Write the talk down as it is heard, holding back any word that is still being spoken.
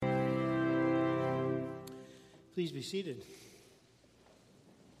Please be seated.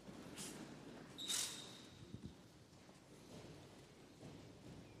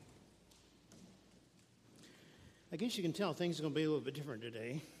 I guess you can tell things are going to be a little bit different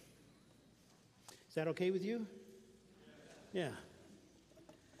today. Is that okay with you? Yeah.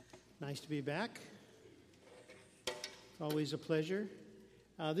 Nice to be back. It's always a pleasure.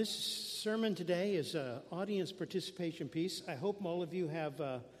 This sermon today is an audience participation piece. I hope all of you have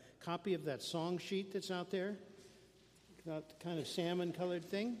a copy of that song sheet that's out there. Got the kind of salmon-colored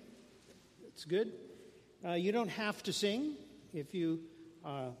thing. It's good. You don't have to sing. If you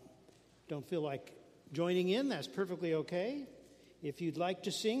don't feel like joining in, that's perfectly okay. If you'd like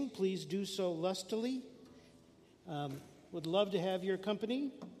to sing, please do so lustily. Would love to have your company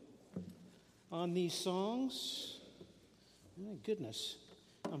on these songs. My goodness,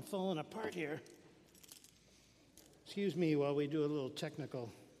 I'm falling apart here. Excuse me while we do a little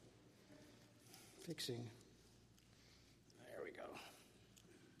technical fixing. There we go.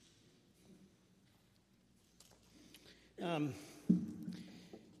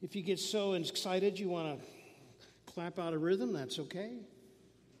 If you get so excited you want to clap out a rhythm, that's okay.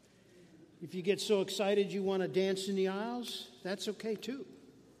 If you get so excited you want to dance in the aisles, that's okay too.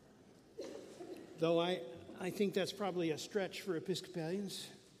 Though I think that's probably a stretch for Episcopalians.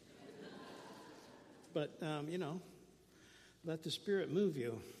 But, let the Spirit move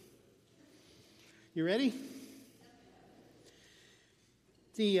you. You ready?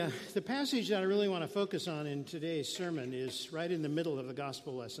 The passage that I really want to focus on in today's sermon is right in the middle of the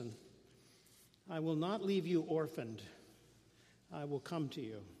gospel lesson. I will not leave you orphaned. I will come to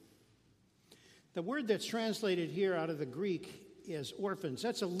you. The word that's translated here out of the Greek is orphans.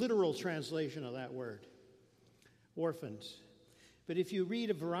 That's a literal translation of that word, orphans. But if you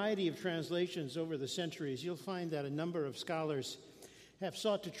read a variety of translations over the centuries, you'll find that a number of scholars have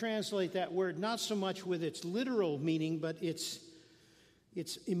sought to translate that word not so much with its literal meaning, but its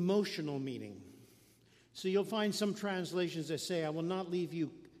emotional meaning. So you'll find some translations that say, I will not leave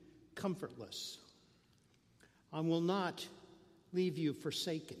you comfortless. I will not leave you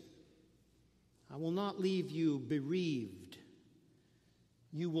forsaken. I will not leave you bereaved.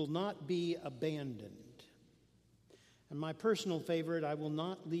 You will not be abandoned. And my personal favorite, I will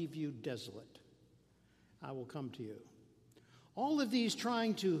not leave you desolate. I will come to you. All of these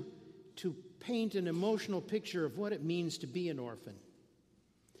trying to paint an emotional picture of what it means to be an orphan,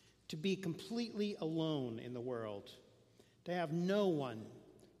 to be completely alone in the world, to have no one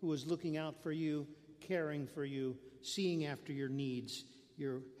who is looking out for you, caring for you, seeing after your needs,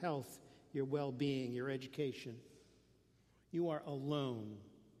 your health, your well-being, your education. You are alone,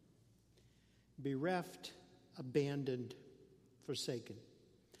 bereft, abandoned, forsaken.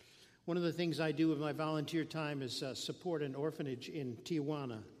 One of the things I do with my volunteer time is support an orphanage in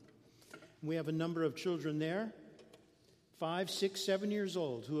Tijuana. We have a number of children there, 5, 6, 7 years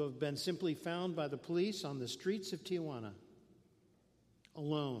old, who have been simply found by the police on the streets of Tijuana,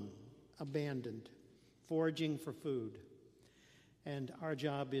 alone, abandoned, foraging for food. And our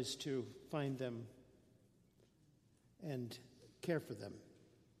job is to find them and care for them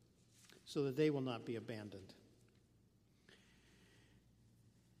so that they will not be abandoned.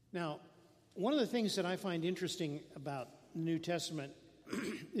 Now, one of the things that I find interesting about the New Testament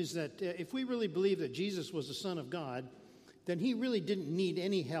is that if we really believe that Jesus was the Son of God, then he really didn't need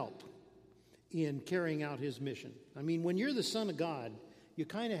any help in carrying out his mission. I mean, when you're the Son of God, you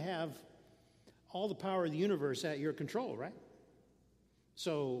kind of have all the power of the universe at your control, right?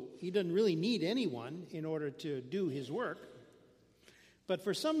 So he doesn't really need anyone in order to do his work. But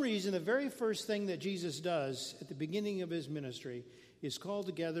for some reason, the very first thing that Jesus does at the beginning of his ministry is call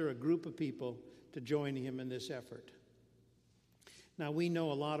together a group of people to join him in this effort. Now, we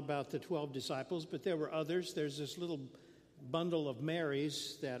know a lot about the 12 disciples, but there were others. There's this little bundle of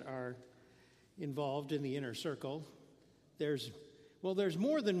Marys that are involved in the inner circle. There's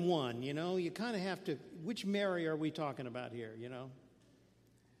more than one, You kind of have to, which Mary are we talking about here,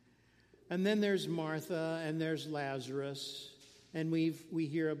 And then there's Martha, and there's Lazarus, and we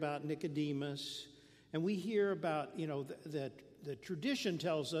hear about Nicodemus, and we hear about, that the tradition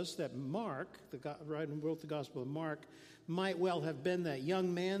tells us that Mark, who wrote the Gospel of Mark, might well have been that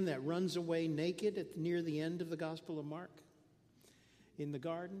young man that runs away naked near the end of the Gospel of Mark in the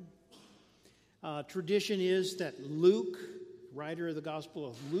garden. Tradition is that Luke, writer of the Gospel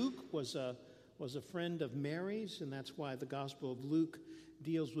of Luke, was a friend of Mary's, and that's why the Gospel of Luke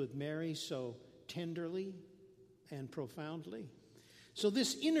deals with Mary so tenderly and profoundly. So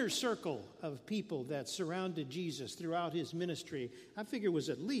this inner circle of people that surrounded Jesus throughout his ministry, I figure was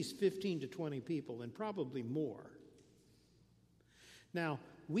at least 15 to 20 people, and probably more. Now,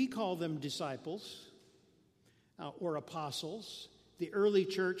 we call them disciples. or apostles. The early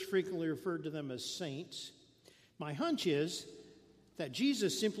church frequently referred to them as saints. My hunch is that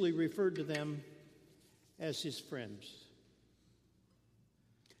Jesus simply referred to them as his friends.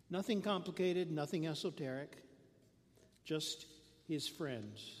 Nothing complicated, nothing esoteric, just his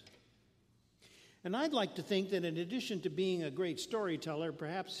friends. And I'd like to think that in addition to being a great storyteller,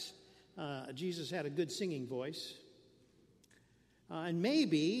 perhaps Jesus had a good singing voice. And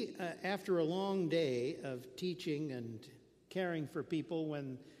maybe after a long day of teaching and caring for people,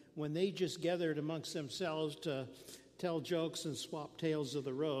 when they just gathered amongst themselves to tell jokes and swap tales of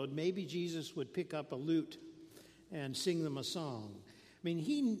the road, maybe Jesus would pick up a lute and sing them a song. I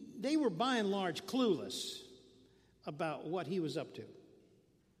mean, they were by and large clueless about what he was up to,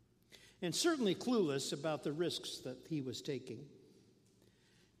 and certainly clueless about the risks that he was taking.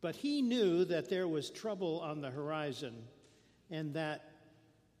 But he knew that there was trouble on the horizon, and that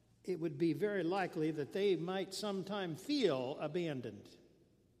it would be very likely that they might sometime feel abandoned.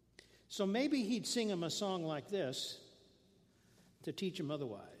 So maybe he'd sing them a song like this to teach them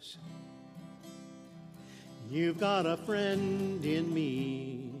otherwise. You've got a friend in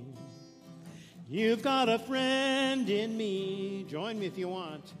me. You've got a friend in me. Join me if you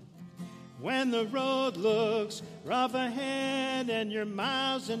want. When the road looks rough ahead and you're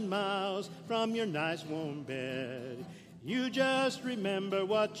miles and miles from your nice warm bed, you just remember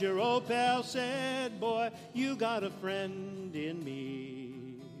what your old pal said. Boy, you got a friend in me.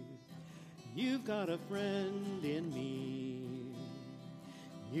 You've got a friend in me.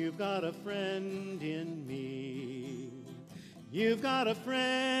 You've got a friend in me. You've got a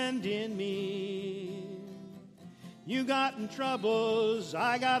friend in me. You got in troubles,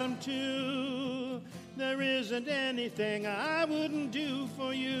 I got them too. There isn't anything I wouldn't do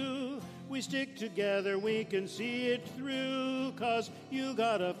for you. We stick together, we can see it through, 'cause you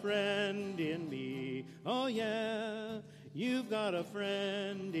got a friend in me. Oh yeah, you've got a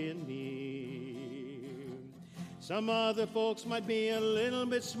friend in me. Some other folks might be a little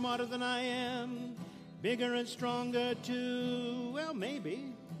bit smarter than I am, bigger and stronger too, well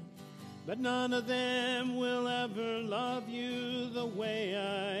maybe, but none of them will ever love you the way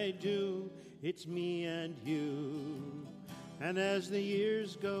I do. It's me and you. And as the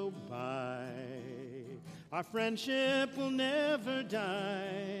years go by, our friendship will never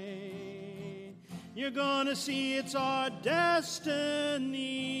die. You're gonna see it's our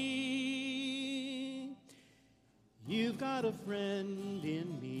destiny. You've got a friend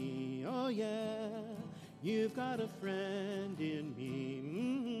in me, oh yeah. You've got a friend in me.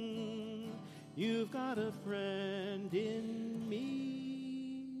 Mm-hmm. You've got a friend in me.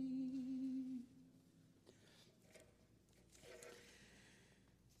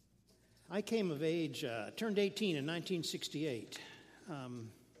 I came of age, turned 18 in 1968.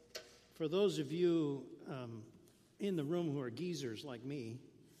 For those of you in the room who are geezers like me,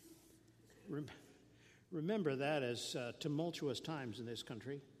 remember that as tumultuous times in this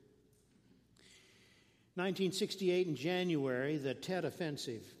country. 1968 in January, the Tet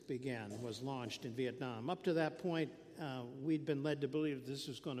Offensive was launched in Vietnam. Up to that point, we'd been led to believe this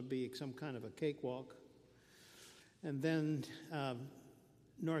was going to be some kind of a cakewalk. And then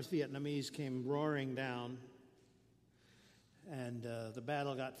North Vietnamese came roaring down, and the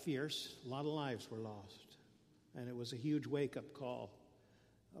battle got fierce. A lot of lives were lost, and it was a huge wake-up call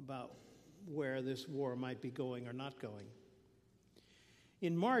about where this war might be going or not going.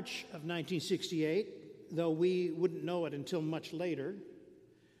 In March of 1968, though we wouldn't know it until much later,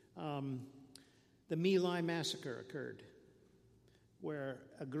 the My Lai massacre occurred, where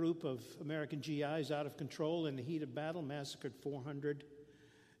a group of American GIs out of control in the heat of battle massacred 400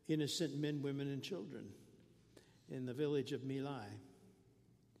 innocent men, women, and children in the village of My Lai.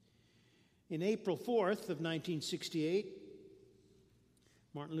 In April 4th of 1968,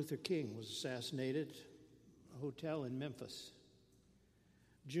 Martin Luther King was assassinated at a hotel in Memphis.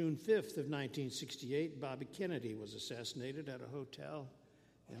 June 5th of 1968, Bobby Kennedy was assassinated at a hotel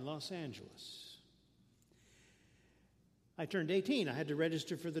in Los Angeles. I turned 18. I had to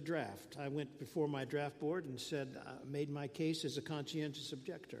register for the draft. I went before my draft board and made my case as a conscientious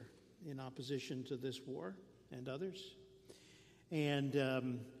objector in opposition to this war and others. And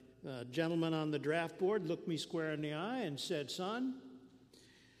a gentleman on the draft board looked me square in the eye and said, "Son,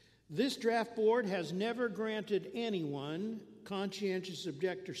 this draft board has never granted anyone conscientious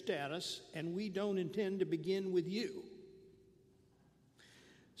objector status, and we don't intend to begin with you."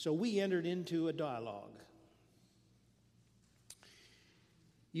 So we entered into a dialogue.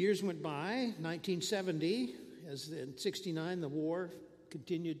 Years went by. 1970, as in 1969, the war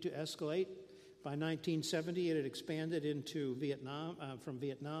continued to escalate. By 1970, it had expanded into Vietnam, from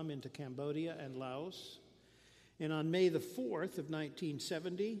Vietnam into Cambodia and Laos. And on May the 4th of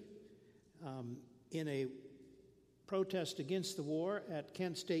 1970, in a protest against the war at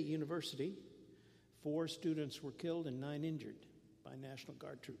Kent State University, 4 students were killed and 9 injured by National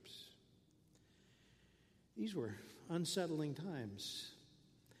Guard troops. These were unsettling times.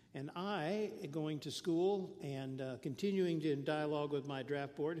 And I, going to school and continuing in dialogue with my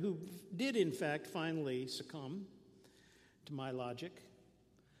draft board, who did in fact finally succumb to my logic,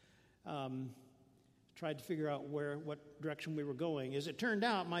 tried to figure out what direction we were going. As it turned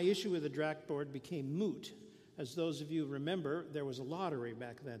out, my issue with the draft board became moot. As those of you remember, there was a lottery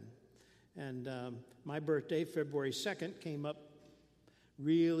back then. And my birthday, February 2nd, came up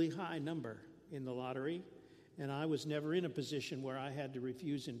really high number in the lottery. And I was never in a position where I had to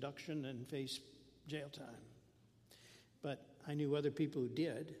refuse induction and face jail time. But I knew other people who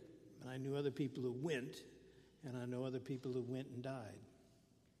did, and I knew other people who went, and I know other people who went and died.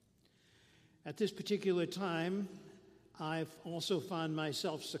 At this particular time, I've also found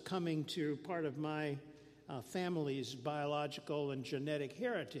myself succumbing to part of my family's biological and genetic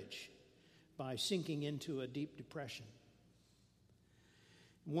heritage by sinking into a deep depression.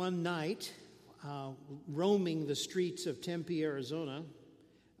 One night, roaming the streets of Tempe, Arizona,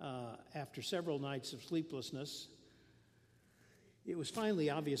 after several nights of sleeplessness, it was finally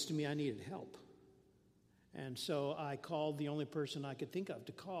obvious to me I needed help. And so I called the only person I could think of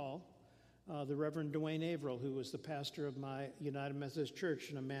to call, the Reverend Dwayne Averill, who was the pastor of my United Methodist Church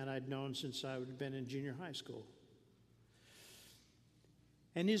and a man I'd known since I had been in junior high school.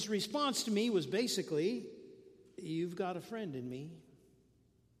 And his response to me was basically, "You've got a friend in me."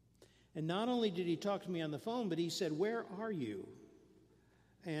 And not only did he talk to me on the phone, but he said, "Where are you?"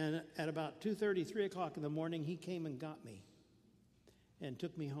 And at about 2:30, 3 o'clock in the morning, he came and got me and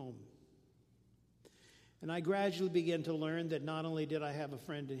took me home. And I gradually began to learn that not only did I have a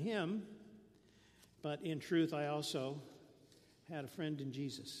friend in him, but in truth, I also had a friend in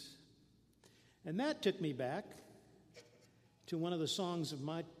Jesus. And that took me back to one of the songs of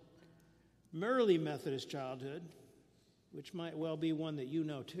my early Methodist childhood, which might well be one that you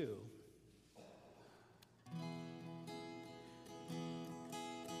know too.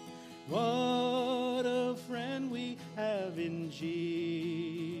 What a friend we have in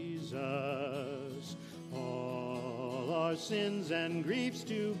Jesus, all our sins and griefs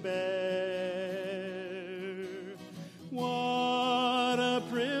to bear. What a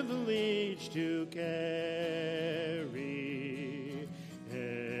privilege to carry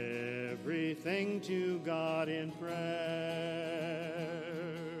everything to God in prayer.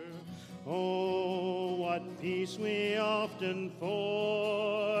 Oh, what peace we often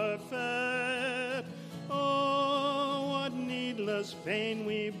forfeit. Oh, what needless pain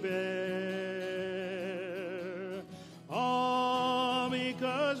we bear. All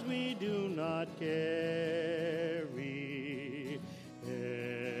because we do not carry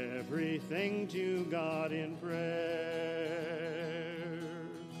everything to God in prayer.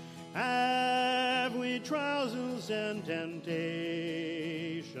 Have we trials and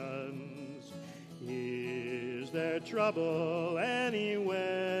temptations? Is there trouble anywhere?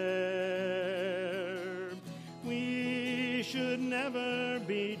 We should never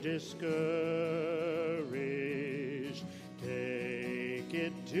be discouraged. Take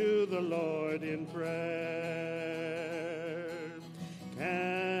it to the Lord in prayer.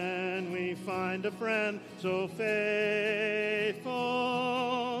 Can we find a friend so faithful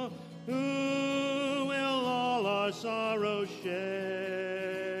who will all our sorrows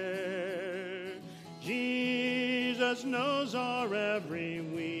share? Jesus knows our every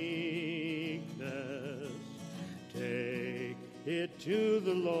weakness. Take it to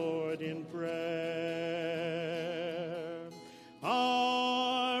the Lord in prayer.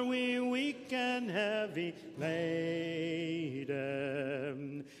 Are we weak and heavy laden?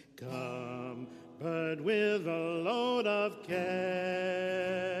 Come, but with a load of care.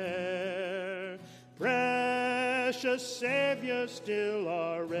 Precious Savior, still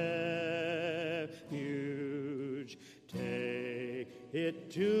our refuge. Take it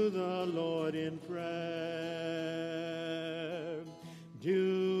to the Lord in prayer.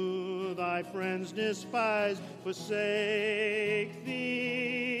 Do thy friends despise, forsake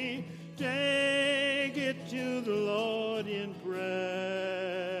thee? Take it to the Lord in prayer.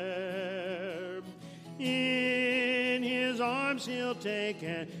 In his arms he'll take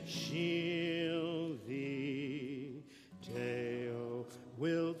and shield thee. Till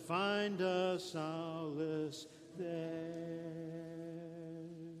we'll find a solace there.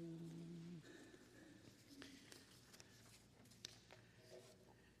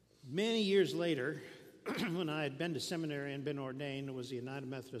 Many years later, when I had been to seminary and been ordained and was a United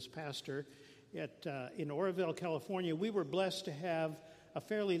Methodist pastor, in Oroville, California, we were blessed to have a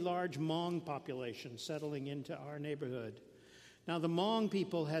fairly large Hmong population settling into our neighborhood. Now, the Hmong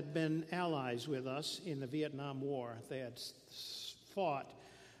people had been allies with us in the Vietnam War. They had fought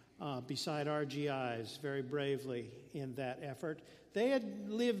beside our GIs very bravely in that effort. They had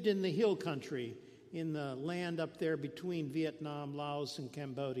lived in the hill country, in the land up there between Vietnam, Laos, and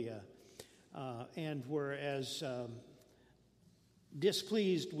Cambodia, and were as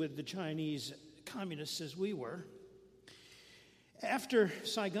displeased with the Chinese communists as we were. After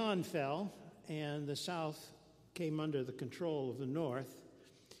Saigon fell and the South came under the control of the North,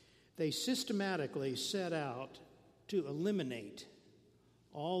 they systematically set out to eliminate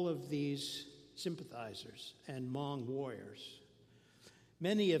all of these sympathizers and Hmong warriors.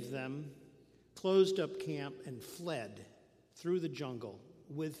 Many of them closed up camp and fled through the jungle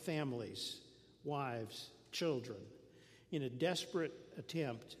with families, wives, children, in a desperate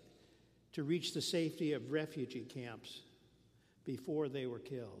attempt to reach the safety of refugee camps before they were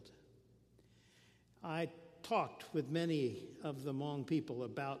killed. I talked with many of the Hmong people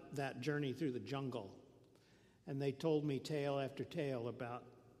about that journey through the jungle, and they told me tale after tale about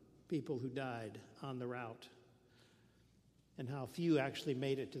people who died on the route and how few actually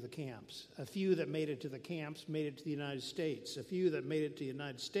made it to the camps. A few that made it to the camps made it to the United States. A few that made it to the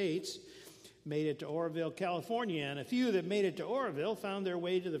United States made it to Oroville, California, and a few that made it to Oroville found their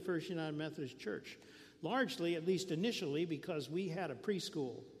way to the First United Methodist Church, largely, at least initially, because we had a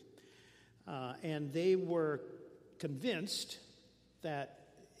preschool. And they were convinced that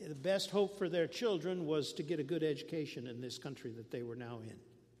the best hope for their children was to get a good education in this country that they were now in.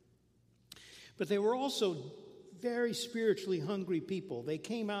 But they were also very spiritually hungry people. They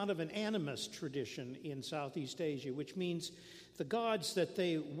came out of an animist tradition in Southeast Asia, which means the gods that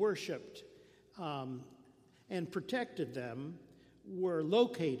they worshipped and protected them were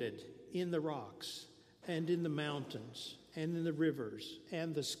located in the rocks and in the mountains and in the rivers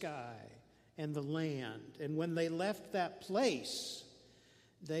and the sky and the land. And when they left that place,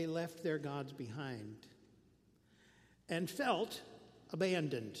 they left their gods behind and felt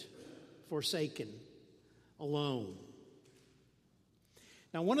abandoned, forsaken, alone.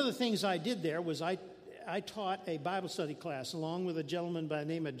 Now, one of the things I did there was I taught a Bible study class along with a gentleman by the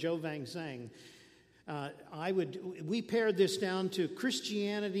name of Joe Vang Zhang. We pared this down to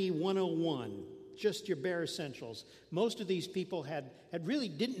Christianity 101, just your bare essentials. Most of these people had really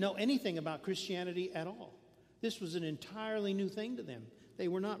didn't know anything about Christianity at all. This was an entirely new thing to them. They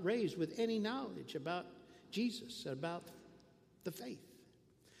were not raised with any knowledge about Jesus, about the faith.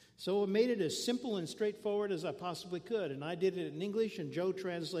 So I made it as simple and straightforward as I possibly could, and I did it in English, and Joe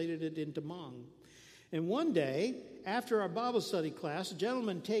translated it into Hmong. And one day, after our Bible study class, a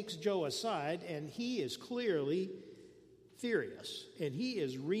gentleman takes Joe aside, and he is clearly furious, and he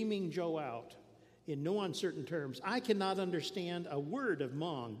is reaming Joe out in no uncertain terms. I cannot understand a word of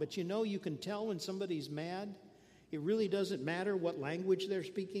Hmong, but you can tell when somebody's mad. It really doesn't matter what language they're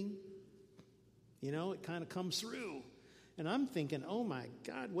speaking. It kind of comes through. And I'm thinking, oh my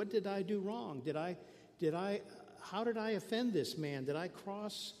God, what did I do wrong? How did I offend this man? Did I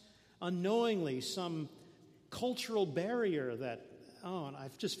cross unknowingly some cultural barrier and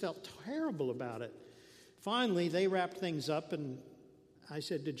I've just felt terrible about it. Finally, they wrapped things up, and I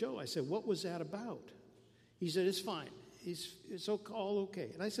said to Joe, what was that about? He said, it's fine. It's all okay.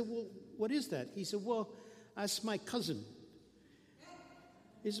 And I said, well, what is that? He said, well, that's my cousin.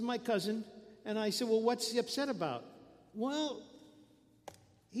 This is my cousin. And I said, well, what's he upset about? Well,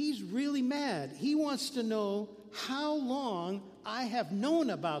 he's really mad. He wants to know how long I have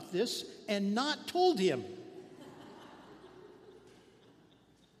known about this and not told him.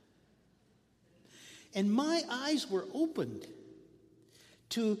 And my eyes were opened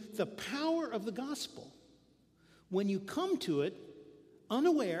to the power of the gospel when you come to it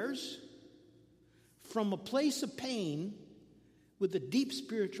unawares, from a place of pain, with a deep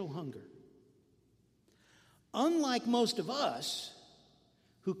spiritual hunger. Unlike most of us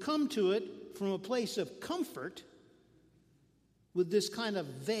who come to it from a place of comfort with this kind of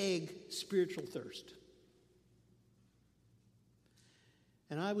vague spiritual thirst.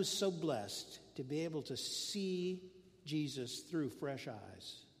 And I was so blessed to be able to see Jesus through fresh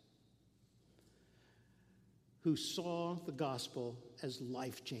eyes, who saw the gospel as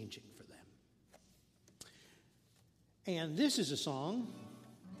life-changing for them. And this is a song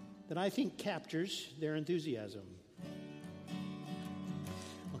that I think captures their enthusiasm.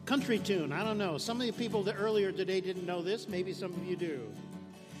 A country tune, I don't know. Some of the people that earlier today didn't know this. Maybe some of you do.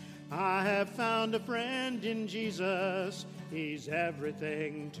 I have found a friend in Jesus. He's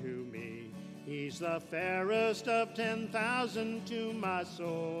everything to me. He's the fairest of 10,000 to my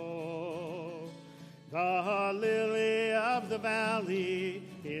soul. The lily of the valley,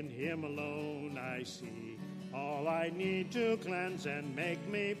 in him alone I see all I need to cleanse and make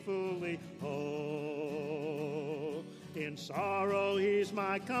me fully whole. In sorrow he's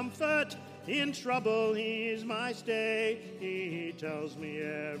my comfort, in trouble he's my stay. He tells me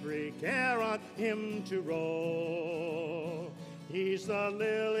every care on him to roll. He's the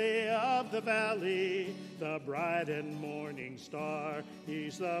lily of the valley, the bright and morning star.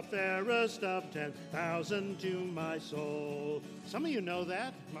 He's the fairest of 10,000 to my soul. Some of you know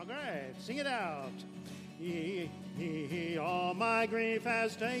that. All right, sing it out. He all my grief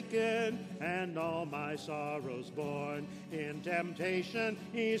has taken, and all my sorrows borne. In temptation,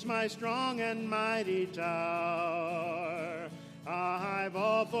 he's my strong and mighty tower. I've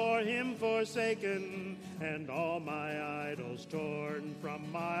all for him forsaken, and all my idols torn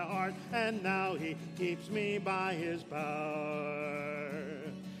from my heart, and now he keeps me by his power.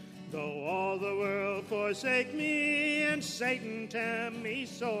 Though all the world forsake me, and Satan tempt me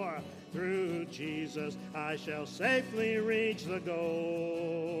sore, through Jesus I shall safely reach the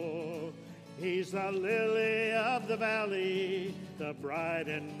goal. He's the lily of the valley, the bright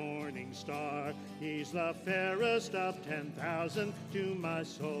and morning star. He's the fairest of 10,000 to my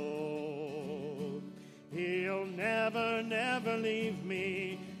soul. He'll never, never leave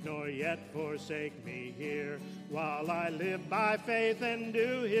me, nor yet forsake me here, while I live by faith and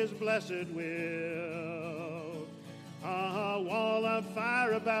do his blessed will. A wall of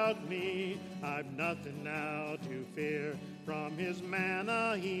fire about me, I've nothing now to fear. From his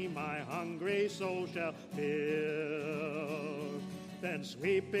manna he my hungry soul shall fill. Then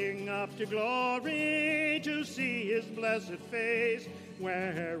sweeping up to glory to see his blessed face,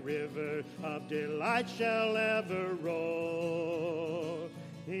 where a river of delight shall ever roll.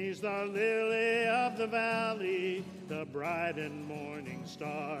 He's the lily of the valley, the bright and morning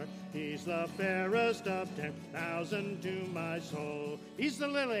star. He's the fairest of 10,000 to my soul. He's the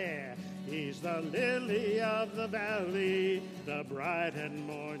lily. He's the lily of the valley, the bright and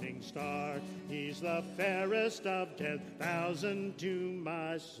morning star. He's the fairest of 10,000 to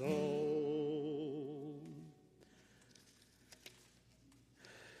my soul.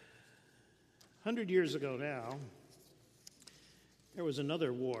 100 years ago now, there was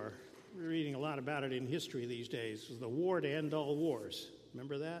another war. We're reading a lot about it in history these days. It was the war to end all wars.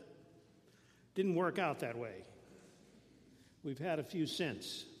 Remember that? Didn't work out that way. We've had a few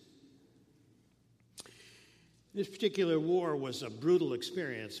since. This particular war was a brutal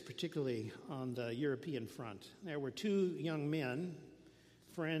experience, particularly on the European front. There were two young men,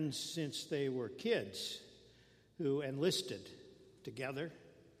 friends since they were kids, who enlisted together,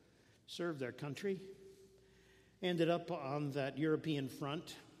 served their country, ended up on that European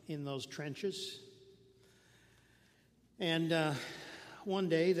front in those trenches. And one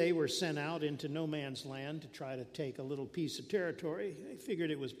day they were sent out into no man's land to try to take a little piece of territory. They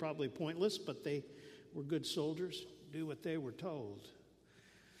figured it was probably pointless, but they were good soldiers, do what they were told.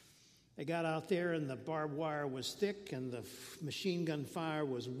 They got out there and the barbed wire was thick and the machine gun fire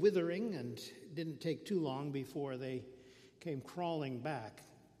was withering, and it didn't take too long before they came crawling back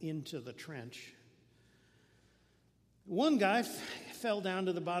into the trench. One guy fell down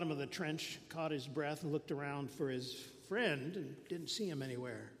to the bottom of the trench, caught his breath, and looked around for his friend and didn't see him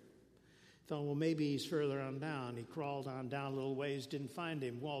anywhere. Thought, well, maybe he's further on down. He crawled on down a little ways, didn't find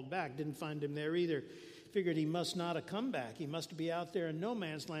him. Walled back, didn't find him there either. Figured he must not have come back. He must be out there in no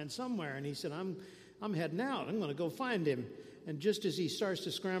man's land somewhere. And he said, I'm heading out. I'm going to go find him. And just as he starts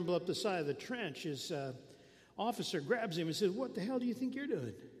to scramble up the side of the trench, his officer grabs him and says, what the hell do you think you're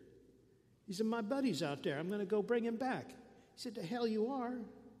doing? He said, my buddy's out there. I'm going to go bring him back. He said, the hell you are.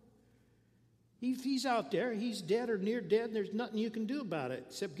 If he's out there, he's dead or near dead, and there's nothing you can do about it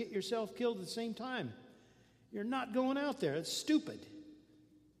except get yourself killed at the same time. You're not going out there. It's stupid.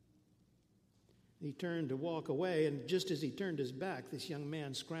 He turned to walk away, and just as he turned his back, this young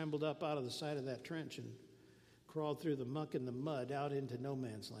man scrambled up out of the side of that trench and crawled through the muck and the mud out into no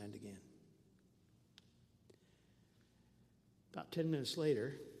man's land again. About 10 minutes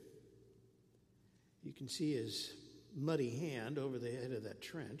later, you can see his muddy hand over the head of that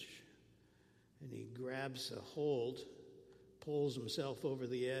trench, and he grabs a hold, pulls himself over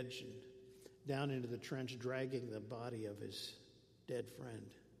the edge and down into the trench, dragging the body of his dead friend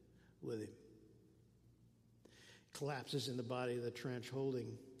with him. Collapses in the body of the trench,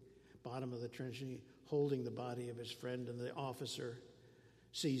 bottom of the trench, and holding the body of his friend, and the officer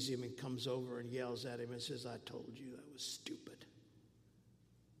sees him and comes over and yells at him and says, I told you that was stupid.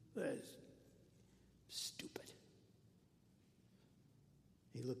 That is stupid.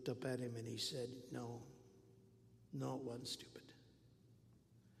 He looked up at him and he said, no, it wasn't stupid.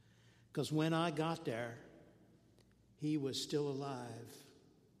 Because when I got there, he was still alive.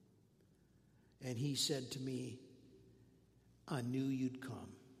 And he said to me, I knew you'd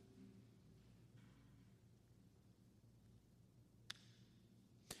come.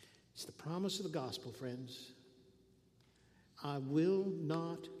 It's the promise of the gospel, friends. I will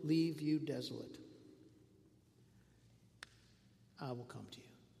not leave you desolate. I will come to you.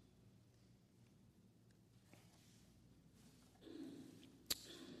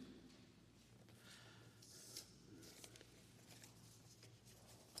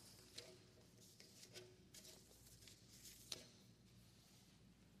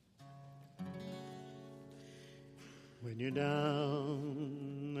 When you're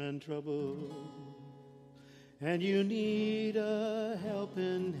down and troubled and you need a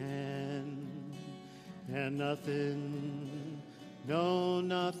helping hand and nothing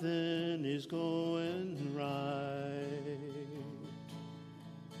is going right,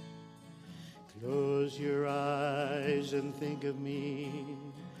 close your eyes and think of me,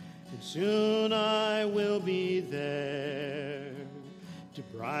 and soon I will be there to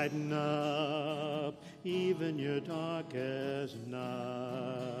brighten up even your darkest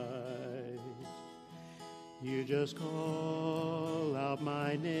night. You just call out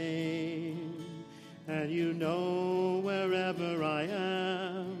my name, and you know wherever I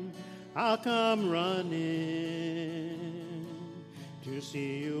am, I'll come running to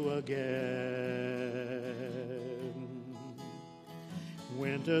see you again.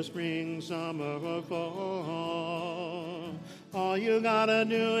 Winter, spring, summer, or fall, all you gotta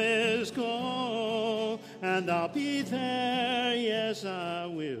do is call, and I'll be there, yes I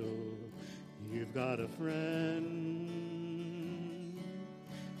will. You've got a friend,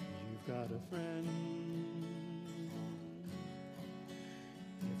 you've got a friend.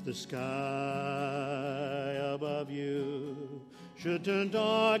 If the sky above you should turn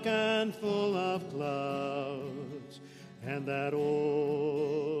dark and full of clouds, and that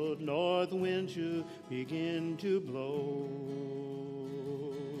old north wind should begin to blow,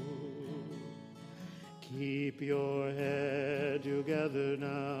 keep your head together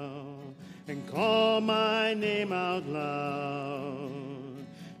now and call my name out loud,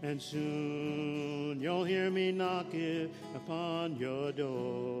 and soon you'll hear me knocking upon your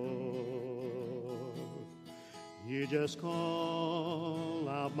door. You just call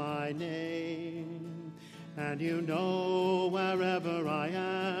out my name, and you know wherever I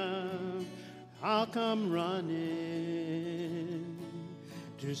am, I'll come running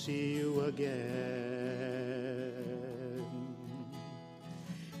to see you again.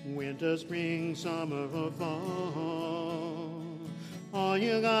 Winter, spring, summer, or fall, all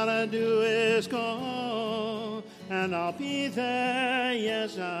you gotta do is call, and I'll be there,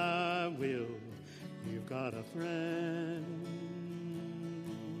 yes I will. You've got a friend.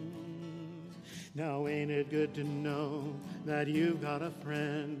 Now ain't it good to know that you've got a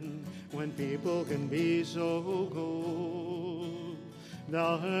friend when people can be so cold?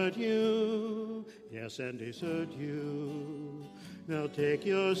 They'll hurt you, yes, and desert you. They'll take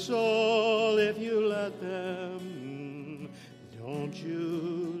your soul if you let them. Don't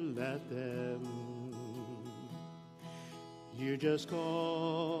you let them. You just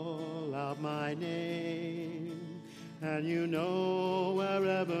call out my name, and you know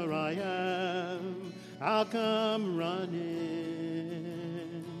wherever I am, I'll come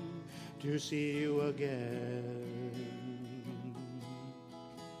running to see you again.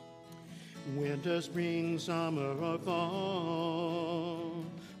 Winter, spring, summer, or fall,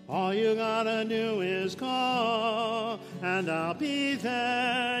 all you gotta do is call, and I'll be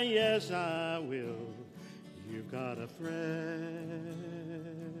there, yes I will. You've got a friend,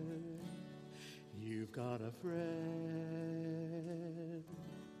 you've got a friend.